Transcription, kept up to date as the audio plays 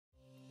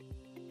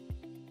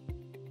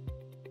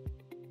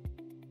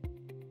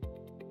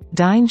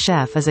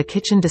DineChef is a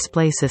kitchen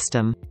display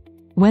system.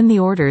 When the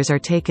orders are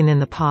taken in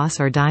the POS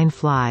or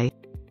DineFly,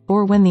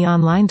 or when the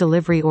online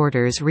delivery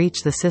orders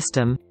reach the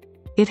system,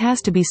 it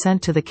has to be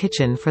sent to the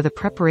kitchen for the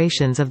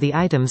preparations of the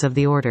items of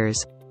the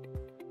orders.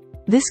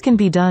 This can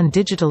be done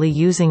digitally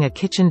using a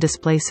kitchen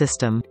display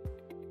system.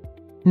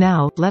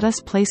 Now, let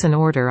us place an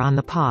order on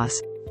the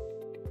POS.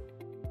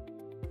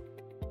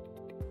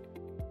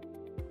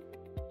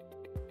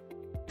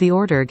 The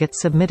order gets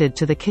submitted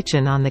to the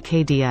kitchen on the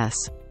KDS.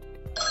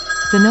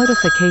 The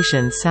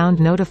notification sound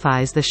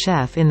notifies the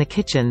chef in the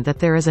kitchen that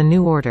there is a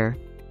new order.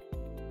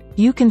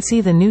 You can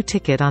see the new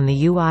ticket on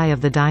the UI of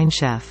the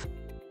DineChef.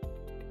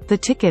 The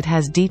ticket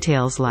has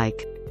details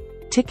like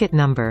ticket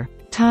number,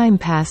 time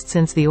passed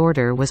since the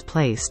order was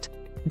placed,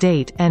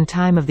 date and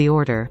time of the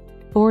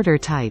order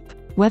type,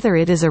 whether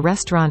it is a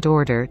restaurant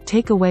order,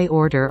 takeaway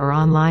order or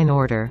online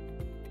order,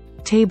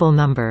 table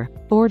number,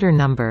 order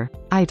number,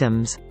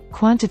 items,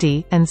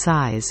 quantity, and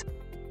size.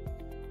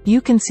 You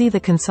can see the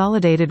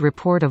consolidated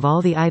report of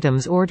all the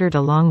items ordered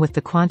along with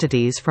the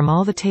quantities from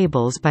all the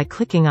tables by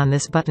clicking on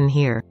this button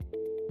here.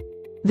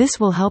 This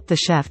will help the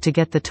chef to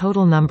get the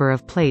total number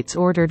of plates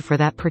ordered for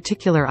that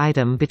particular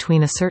item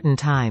between a certain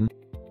time.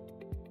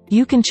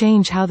 You can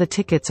change how the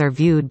tickets are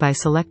viewed by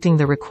selecting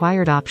the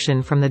required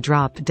option from the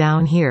drop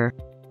down here.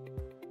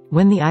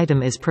 When the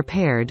item is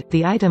prepared,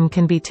 the item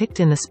can be ticked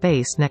in the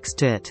space next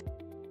to it.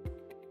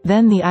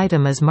 Then the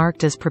item is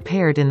marked as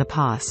prepared in the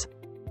POS.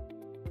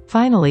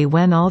 Finally,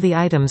 when all the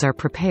items are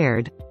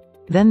prepared,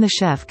 then the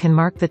chef can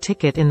mark the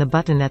ticket in the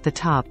button at the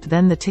top.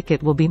 Then the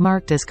ticket will be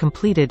marked as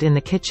completed in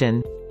the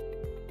kitchen.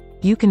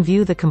 You can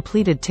view the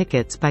completed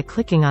tickets by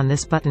clicking on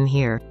this button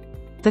here.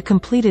 The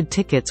completed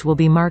tickets will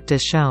be marked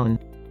as shown.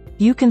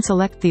 You can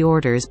select the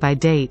orders by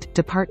date,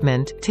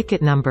 department,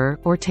 ticket number,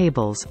 or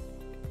tables.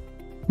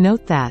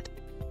 Note that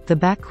the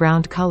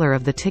background color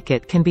of the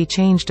ticket can be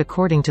changed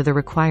according to the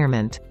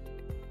requirement.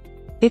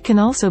 It can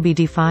also be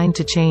defined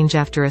to change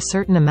after a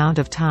certain amount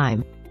of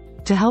time,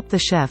 to help the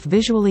chef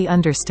visually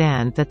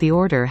understand that the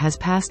order has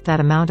passed that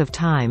amount of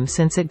time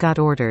since it got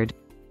ordered.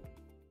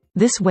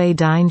 This way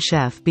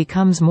DineChef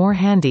becomes more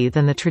handy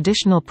than the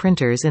traditional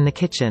printers in the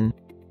kitchen.